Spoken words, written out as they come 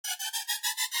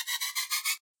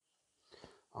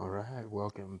All right,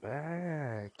 welcome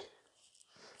back.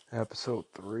 Episode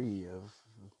 3 of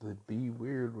the Be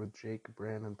Weird with Jake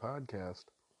Brandon podcast.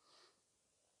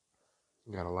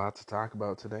 We got a lot to talk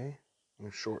about today in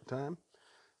a short time,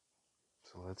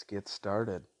 so let's get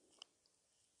started.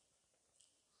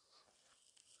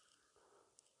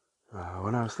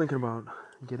 When I was thinking about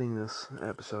getting this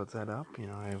episode set up,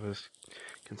 I was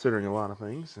considering a lot of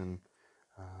things, and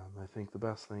I think the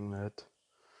best thing that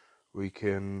we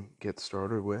can get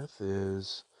started with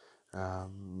is,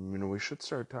 we should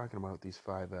start talking about these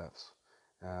 5 F's.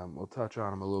 We'll touch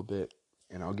on them a little bit,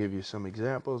 and I'll give you some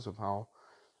examples of how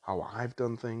I've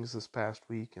done things this past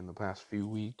week and the past few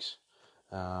weeks,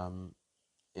 um,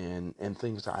 and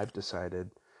things I've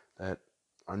decided that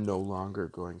are no longer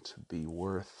going to be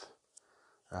worth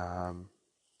um,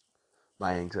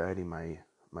 my anxiety, my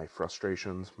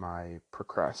frustrations, my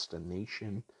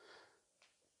procrastination.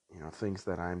 Things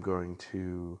that I'm going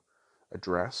to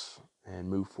address and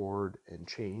move forward and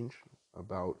change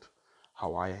about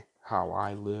how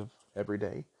I live every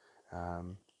day.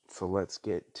 So let's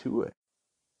get to it.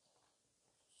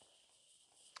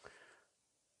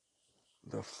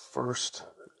 The first,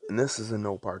 and this is in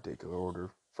no particular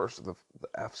order, first of the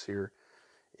F's here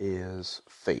is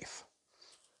faith.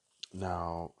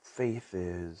 Now, faith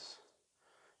is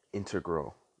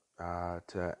integral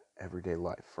to everyday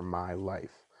life, for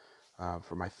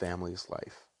my family's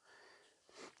life.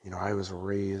 I was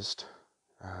raised,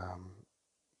 um,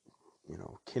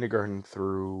 kindergarten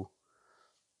through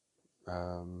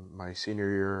my senior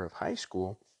year of high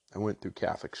school. I went through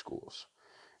Catholic schools.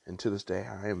 And to this day,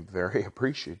 I am very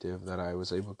appreciative that I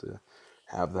was able to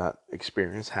have that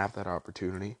experience, have that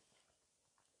opportunity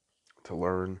to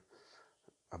learn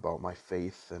about my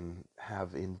faith and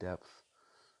have in-depth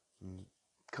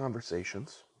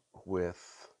conversations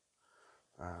with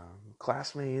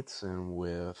classmates and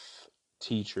with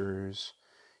teachers.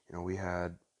 We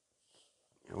had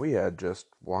just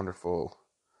wonderful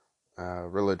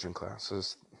religion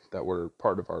classes that were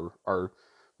part of our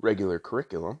regular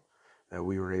curriculum that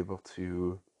we were able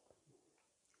to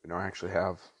actually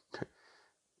have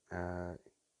uh,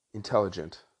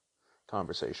 intelligent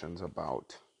conversations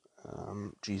about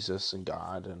Jesus and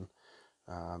God and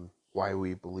why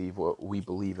we believe what we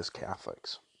believe as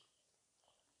Catholics.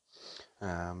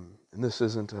 And this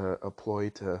isn't a ploy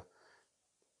to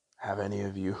have any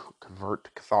of you convert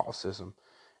to Catholicism.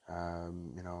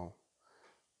 Um, you know,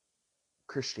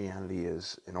 Christianity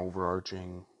is an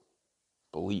overarching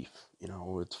belief.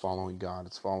 It's following God,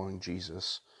 it's following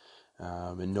Jesus,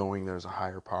 and knowing there's a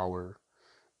higher power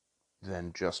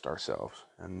than just ourselves,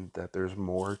 and that there's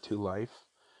more to life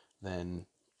than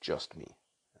just me.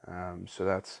 So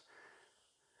that's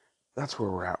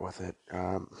where we're at with it.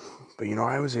 But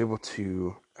I was able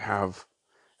to have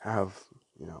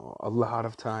a lot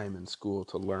of time in school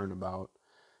to learn about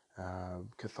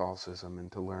Catholicism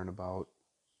and to learn about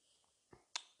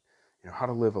how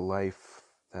to live a life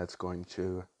that's going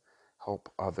to help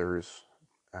others,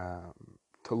 um,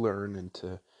 to learn and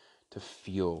to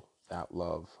feel that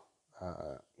love.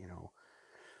 Uh, you know,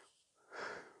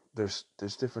 there's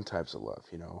different types of love.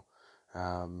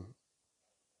 Um,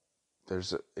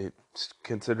 it's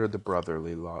considered the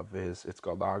brotherly love. It's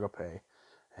called agape,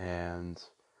 and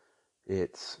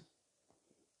it's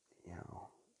you know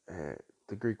uh,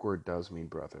 the Greek word does mean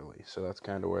brotherly, so that's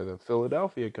kind of where the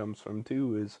Philadelphia comes from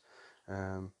too.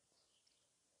 Um,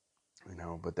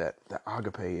 but that the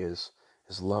agape is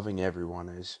loving everyone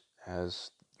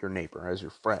as your neighbor, as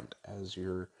your friend, as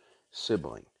your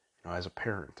sibling, as a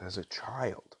parent, as a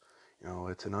child.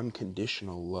 It's an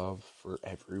unconditional love for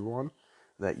everyone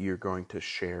that you're going to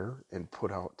share and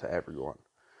put out to everyone.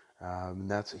 And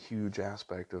that's a huge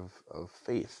aspect of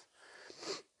faith.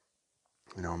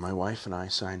 My wife and I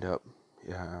signed up,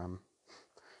 um,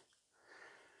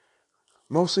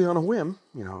 mostly on a whim,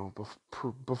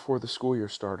 before the school year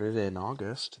started in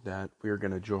August, that we were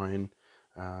going to join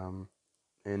um,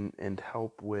 and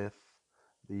help with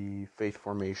the faith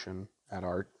formation at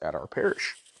our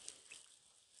parish.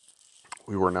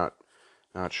 We were not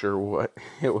sure what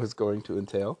it was going to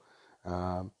entail,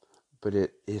 um, but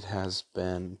it has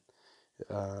been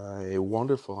a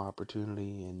wonderful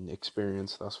opportunity and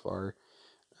experience thus far,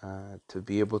 to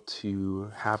be able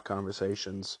to have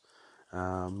conversations.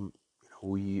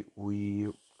 We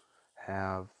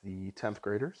have the 10th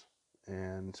graders,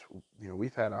 and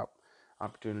we've had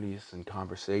opportunities and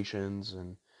conversations,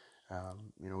 and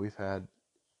we've had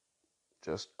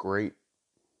just great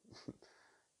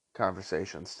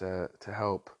conversations to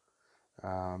help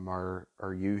our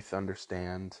youth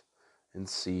understand and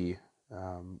see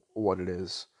what it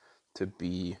is to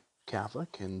be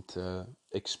Catholic and to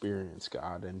experience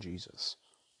God and Jesus.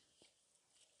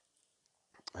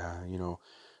 You know,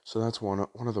 so that's one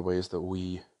of the ways that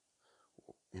we've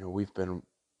been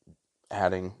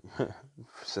adding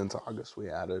since August. We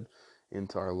added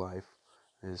into our life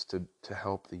is to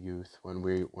help the youth when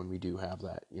we do have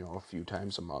that, a few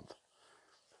times a month.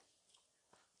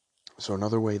 So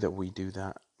another way that we do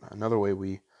that, another way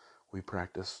we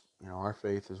practice, our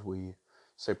faith is we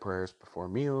say prayers before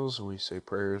meals, and we say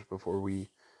prayers before we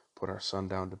put our son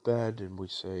down to bed, and we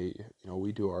say,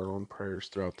 we do our own prayers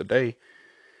throughout the day.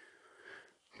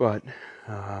 But,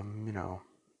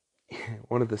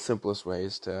 one of the simplest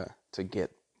ways to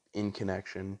get in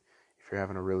connection if you're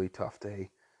having a really tough day,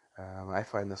 I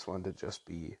find this one to just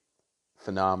be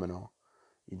phenomenal.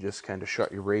 You just kind of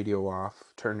shut your radio off,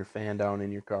 turn your fan down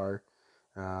in your car,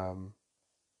 and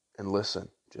listen.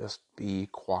 Just be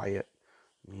quiet.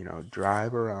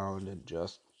 Drive around and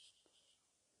just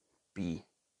be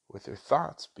with your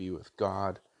thoughts, be with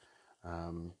God,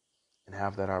 and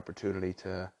have that opportunity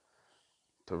to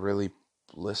really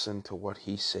listen to what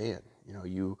He's saying.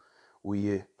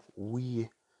 We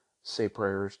say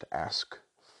prayers to ask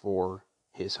for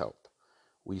His help.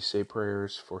 We say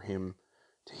prayers for Him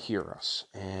to hear us,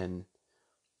 and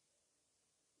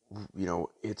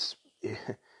it's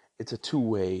it's a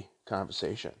two-way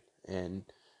conversation. And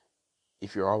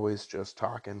if you're always just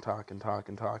talking, asking,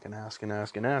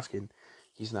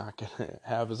 He's not gonna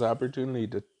have His opportunity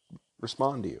to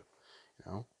respond to you.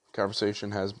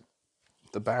 Conversation has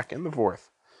the back and the forth.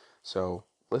 So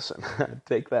listen,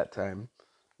 take that time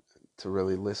to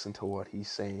really listen to what He's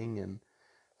saying and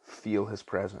feel His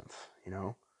presence.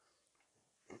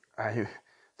 I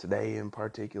today in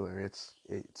particular, it's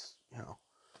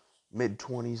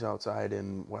mid-20s outside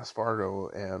in West Fargo,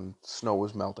 and snow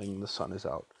is melting, the sun is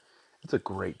out. It's a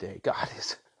great day. God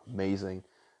is amazing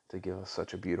to give us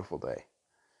such a beautiful day.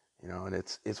 And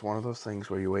it's one of those things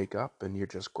where you wake up and you're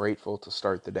just grateful to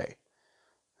start the day.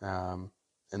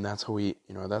 And that's how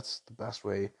that's the best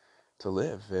way to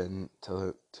live and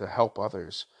to help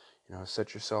others.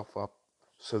 Set yourself up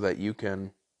so that you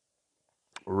can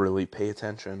really pay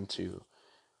attention to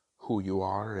who you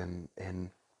are and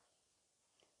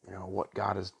what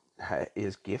God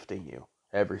is gifting you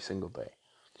every single day.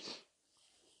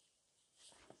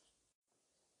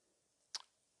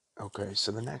 Okay,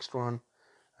 so the next one,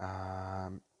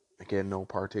 again, no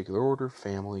particular order.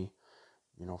 Family,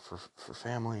 for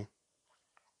family.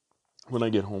 When I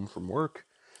get home from work,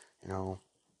 I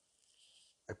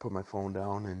put my phone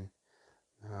down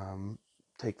and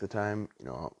take the time.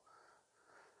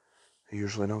 I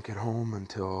usually don't get home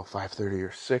until 5:30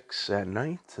 or 6 at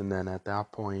night, and then at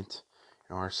that point,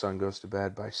 our son goes to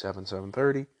bed by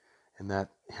 7:30, and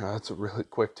that's a really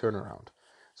quick turnaround.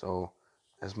 So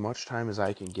as much time as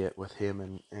I can get with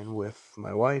him and with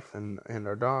my wife and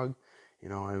our dog,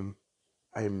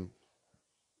 I'm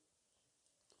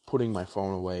putting my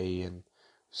phone away and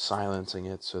silencing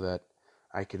it so that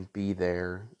I can be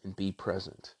there and be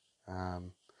present.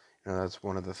 That's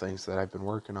one of the things that I've been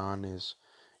working on is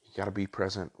you got to be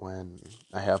present when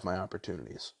I have my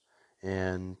opportunities.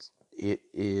 And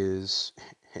it's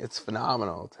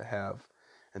phenomenal to have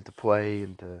and to play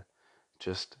and to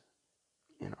just,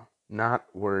 not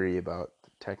worry about the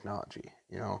technology.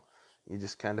 You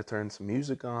just kind of turn some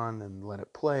music on and let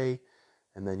it play,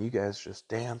 and then you guys just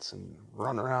dance and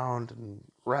run around and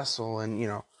wrestle,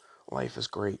 and life is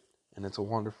great, and it's a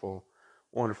wonderful,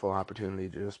 wonderful opportunity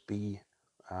to just be,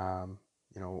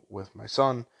 with my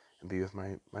son and be with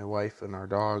my wife and our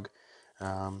dog.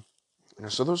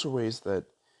 So those are ways that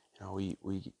we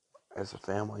as a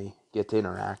family get to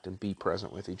interact and be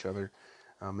present with each other.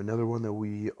 Another one that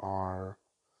we are,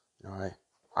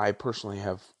 I personally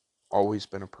have always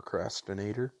been a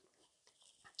procrastinator,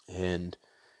 and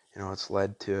it's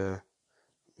led to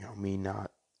me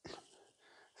not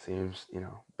seems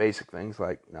basic things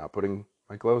like not putting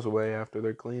my clothes away after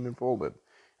they're clean and folded,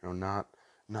 not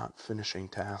finishing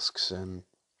tasks, and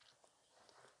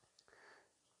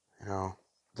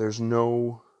there's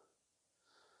no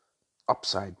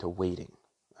upside to waiting.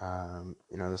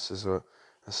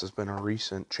 This has been a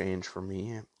recent change for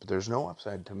me, but there's no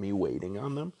upside to me waiting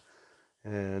on them,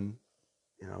 and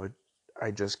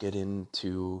I just get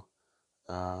into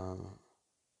uh,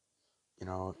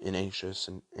 an anxious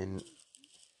and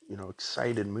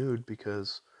excited mood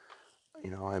because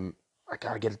I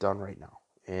gotta get it done right now,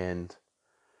 and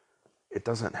it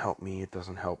doesn't help me. It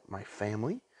doesn't help my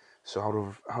family. So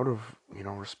out of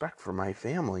respect for my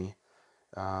family,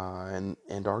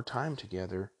 and our time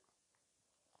together,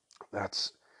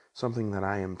 that's something that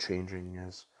I am changing.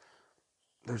 Is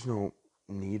there's no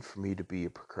need for me to be a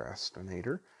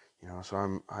procrastinator.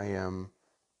 So I am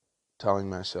telling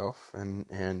myself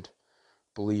and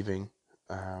believing,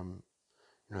 um,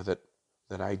 that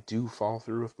I do follow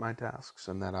through with my tasks,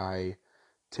 and that I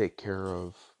take care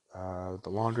of the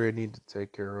laundry I need to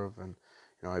take care of, and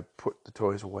I put the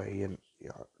toys away, and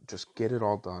just get it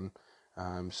all done,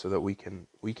 so that we can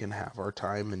have our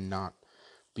time and not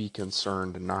be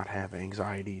concerned and not have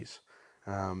anxieties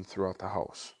throughout the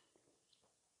house.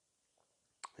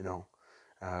 You know,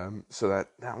 so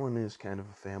that one is kind of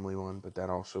a family one, but that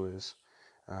also is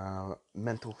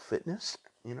mental fitness.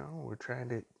 We're trying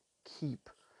to keep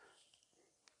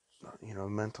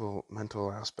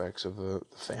mental aspects of the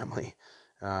family,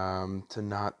 to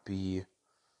not be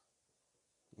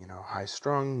high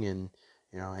strung and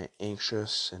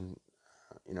anxious, and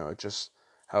it just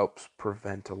helps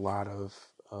prevent a lot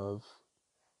of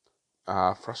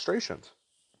frustrations.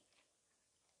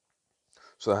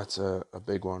 So that's a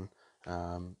big one.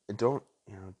 And don't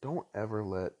ever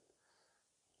let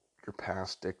your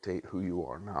past dictate who you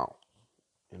are now.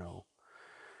 You know,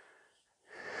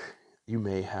 you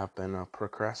may have been a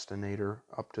procrastinator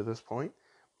up to this point,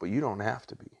 but you don't have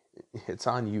to be. It's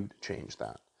on you to change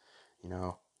that. You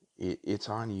know, it's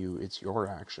on you. It's your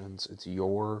actions. It's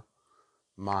your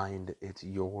mind. It's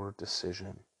your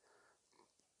decision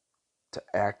to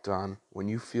act on. When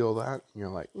you feel that, you're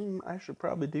like, I should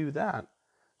probably do that.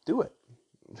 Do it.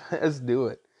 Just do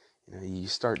it. You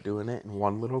start doing it, and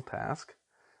one little task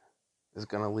is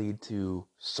going to lead to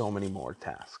so many more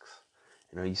tasks.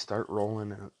 You start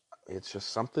rolling, and it's just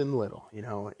something little.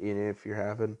 And if you're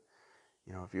having,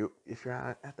 if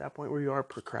you're at that point where you are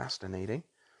procrastinating,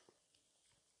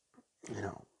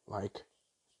 like,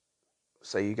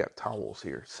 say you got towels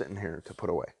here sitting here to put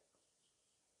away.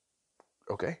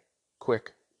 Okay,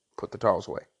 quick, put the towels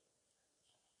away.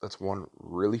 That's one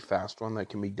really fast one that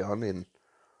can be done in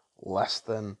less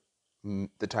than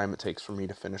the time it takes for me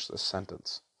to finish this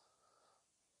sentence.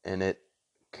 And it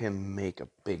can make a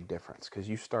big difference, because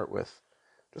you start with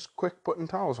just quick putting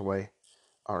towels away.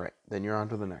 All right, then you're on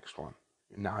to the next one.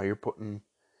 Now you're putting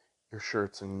your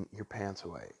shirts and your pants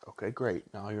away. Okay,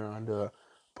 great. Now you're on to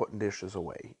putting dishes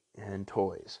away and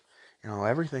toys.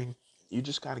 Everything. You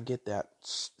just got to get that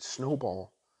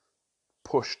snowball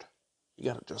pushed. You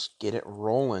got to just get it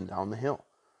rolling down the hill.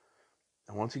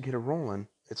 And once you get it rolling,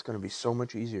 it's going to be so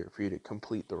much easier for you to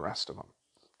complete the rest of them.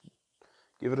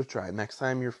 Give it a try. Next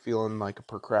time you're feeling like a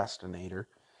procrastinator,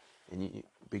 and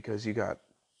because you're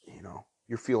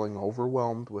feeling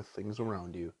overwhelmed with things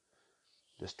around you,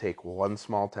 just take one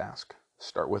small task.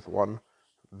 Start with one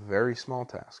very small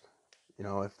task.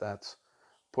 If that's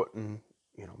putting,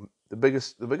 the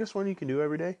biggest one you can do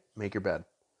every day, make your bed.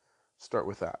 Start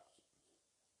with that.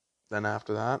 Then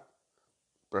after that,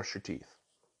 brush your teeth,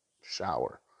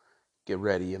 shower, get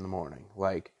ready in the morning.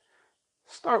 Like,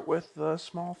 start with the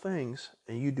small things,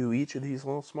 and you do each of these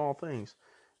little small things.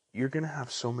 You're going to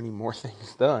have so many more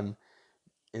things done,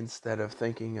 instead of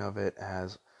thinking of it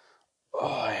as,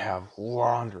 oh, I have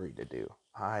laundry to do.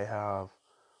 I have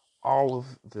all of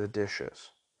the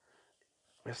dishes.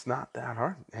 It's not that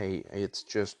hard. Hey, it's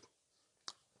just,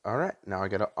 all right, now I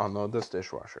got to unload this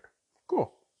dishwasher.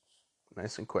 Cool.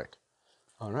 Nice and quick.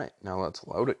 All right, now let's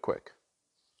load it quick.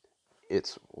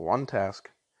 It's one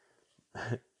task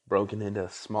broken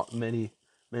into many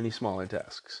smaller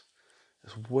tasks.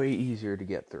 It's way easier to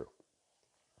get through.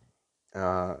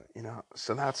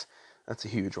 So that's a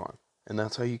huge one, and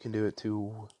that's how you can do it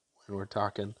too when we're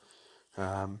talking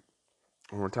um,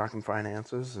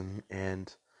 finances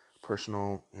and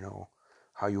personal.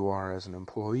 How you are as an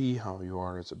employee, how you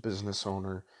are as a business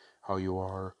owner, how you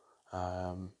are,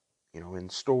 in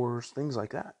stores, things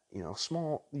like that.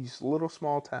 These little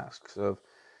small tasks of,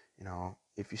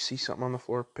 if you see something on the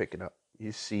floor, pick it up.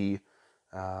 You see,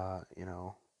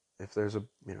 if there's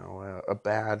a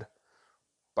bad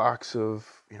box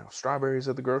of strawberries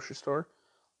at the grocery store,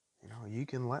 you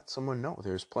can let someone know.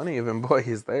 There's plenty of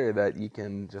employees there that you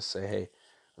can just say, hey,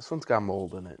 this one's got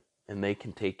mold in it, and they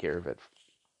can take care of it.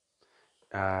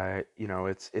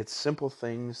 It's simple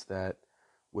things that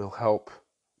will help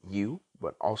you,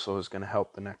 but also is going to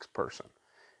help the next person.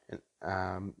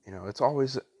 And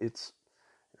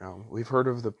we've heard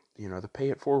of the pay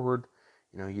it forward.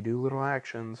 You do little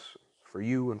actions for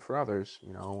you and for others.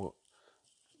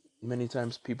 Many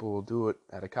times people will do it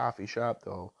at a coffee shop.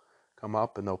 They'll come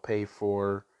up and they'll pay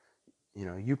for,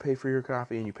 you pay for your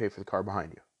coffee and you pay for the car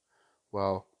behind you.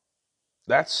 Well,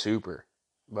 that's super,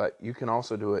 but you can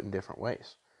also do it in different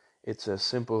ways. It's as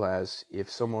simple as, if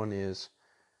someone is,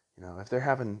 if they're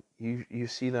having, you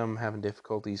see them having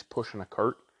difficulties pushing a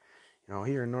cart.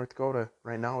 Here in North Dakota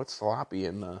right now, it's sloppy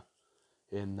in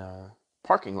the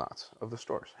parking lots of the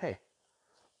stores. Hey,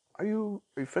 are you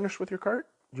finished with your cart?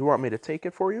 Do you want me to take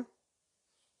it for you?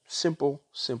 Simple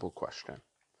question.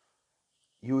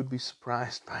 You would be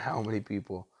surprised by how many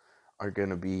people are going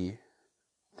to be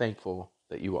thankful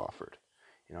that you offered.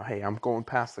 Hey, I'm going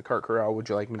past the cart corral. Would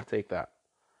you like me to take that?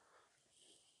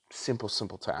 Simple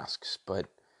tasks, but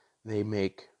they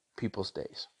make people's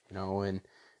days, and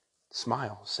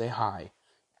smile, say hi.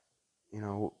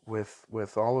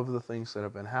 With all of the things that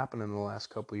have been happening in the last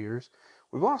couple of years,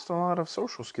 we've lost a lot of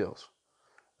social skills.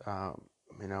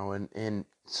 And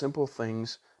simple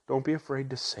things. Don't be afraid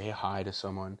to say hi to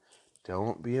someone.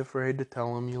 Don't be afraid to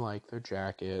tell them you like their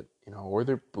jacket, or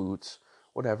their boots,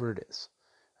 whatever it is.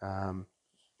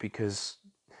 Because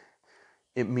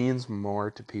it means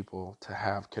more to people to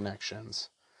have connections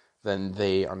than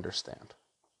they understand.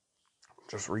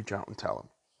 Just reach out and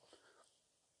tell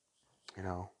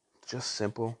them. Just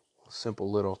simple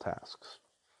little tasks.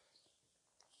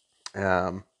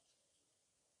 So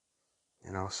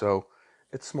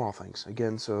it's small things.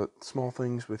 Again, so small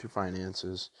things with your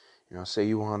finances. Say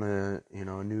you want a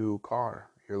new car.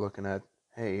 You're looking at,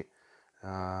 hey,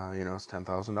 it's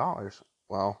 $10,000.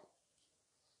 Well,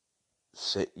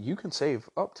 you can save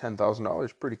up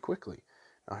 $10,000 pretty quickly.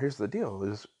 Now, here's the deal: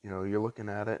 is you're looking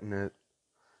at it and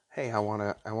hey, I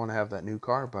wanna have that new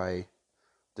car by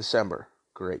December.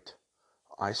 Great.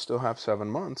 I still have 7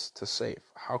 months to save.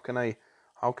 How can I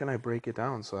break it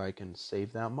down so I can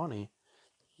save that money?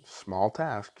 Small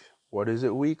task. What is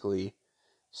it weekly,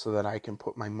 so that I can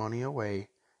put my money away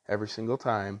every single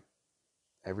time,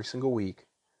 every single week,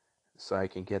 so I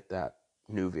can get that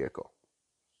new vehicle.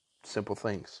 Simple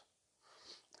things,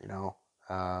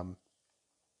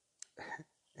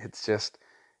 it's just,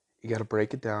 you got to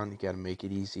break it down. You got to make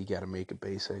it easy. You got to make it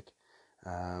basic,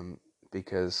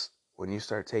 because when you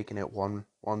start taking it one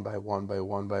by one by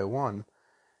one by one,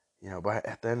 by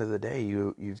at the end of the day,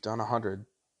 you've done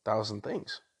 100,000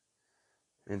 things,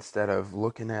 instead of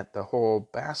looking at the whole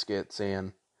basket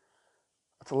saying,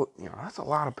 that's a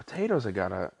lot of potatoes I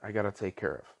gotta take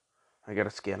care of. I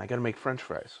gotta skin. I gotta make French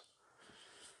fries.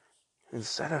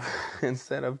 Instead of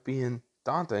instead of being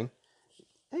daunting,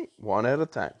 hey, one at a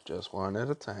time, just one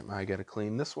at a time. I gotta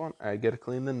clean this one. I gotta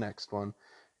clean the next one.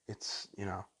 It's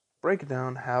break it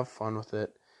down, have fun with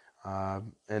it,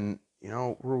 and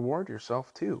reward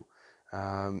yourself too.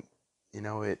 Um,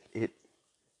 it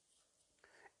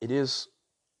is,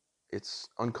 it's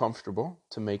uncomfortable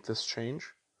to make this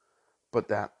change, but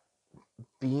that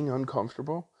being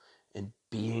uncomfortable and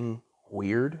being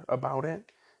weird about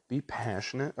it, be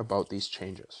passionate about these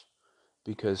changes,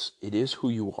 because it is who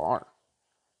you are.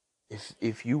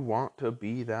 If you want to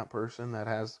be that person that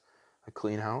has a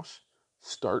clean house,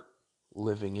 start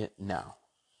living it now.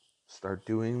 Start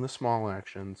doing the small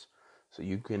actions so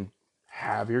you can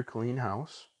have your clean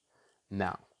house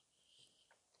now.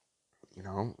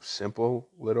 Simple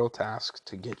little tasks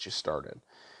to get you started.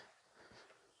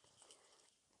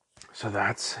 So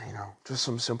that's, just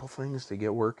some simple things to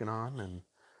get working on and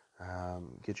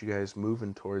get you guys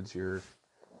moving towards your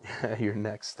your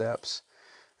next steps.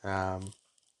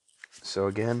 So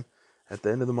again, at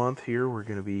the end of the month here, we're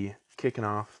going to be kicking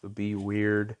off the Be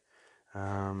Weird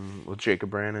with Jacob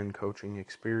Brannon coaching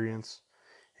experience,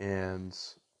 and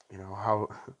how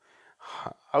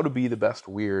to be the best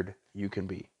weird you can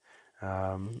be.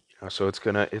 So it's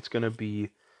gonna be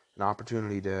an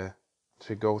opportunity to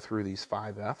go through these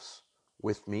 5 F's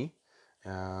with me,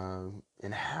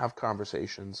 and have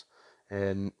conversations,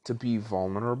 and to be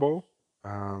vulnerable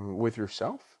with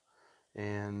yourself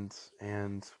and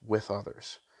with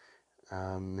others.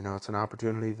 It's an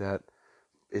opportunity that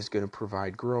is going to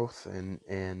provide growth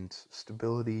and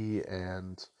stability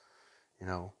and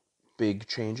big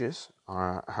changes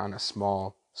on a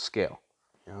small scale.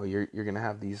 You're going to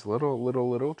have these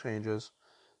little changes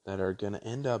that are going to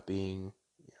end up being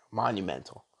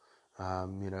monumental.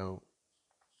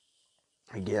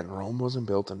 Again, Rome wasn't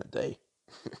built in a day.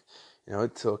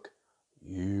 It took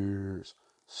years,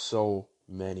 so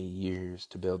many years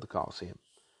to build the Colosseum.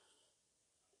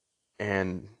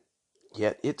 And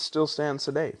yet it still stands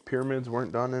today. Pyramids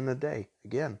weren't done in a day.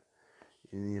 Again,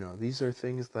 these are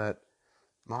things that,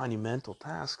 monumental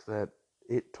tasks that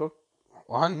it took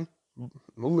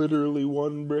literally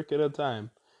one brick at a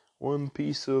time. One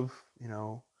piece of,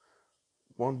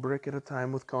 one brick at a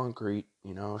time with concrete,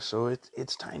 so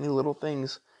it's tiny little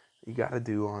things you got to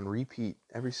do on repeat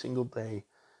every single day,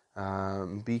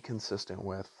 be consistent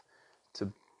with,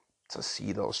 to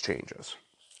see those changes.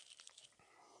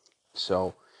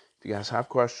 So if you guys have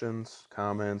questions,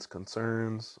 comments,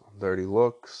 concerns, dirty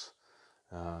looks,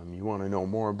 you want to know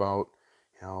more about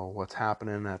what's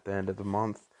happening at the end of the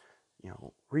month,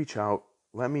 reach out,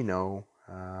 let me know.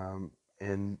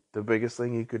 And the biggest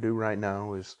thing you could do right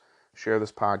now is share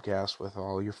this podcast with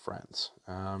all your friends.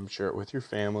 Share it with your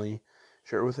family.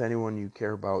 Share it with anyone you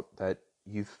care about that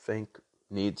you think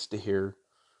needs to hear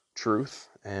truth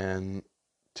and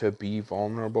to be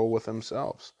vulnerable with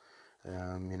themselves.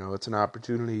 It's an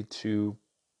opportunity to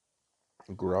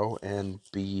grow and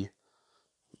be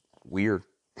weird.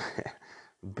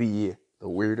 Be the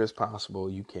weirdest possible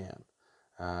you can.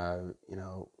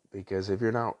 Because if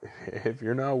you're not if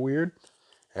you're not weird,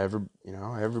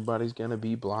 everybody's gonna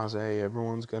be blasé.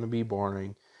 Everyone's gonna be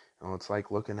boring. It's like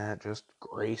looking at just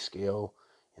grayscale.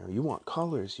 You want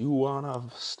colors. You wanna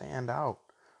stand out,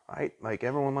 right? Like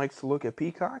everyone likes to look at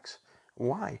peacocks.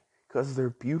 Why? Because they're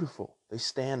beautiful. They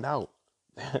stand out.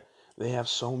 They have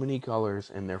so many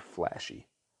colors and they're flashy.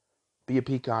 Be a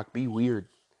peacock. Be weird.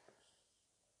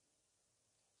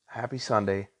 Happy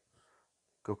Sunday.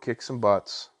 Go kick some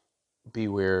butts. Be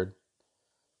weird.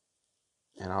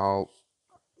 And I'll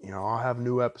have a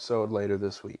new episode later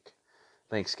this week.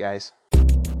 Thanks, guys.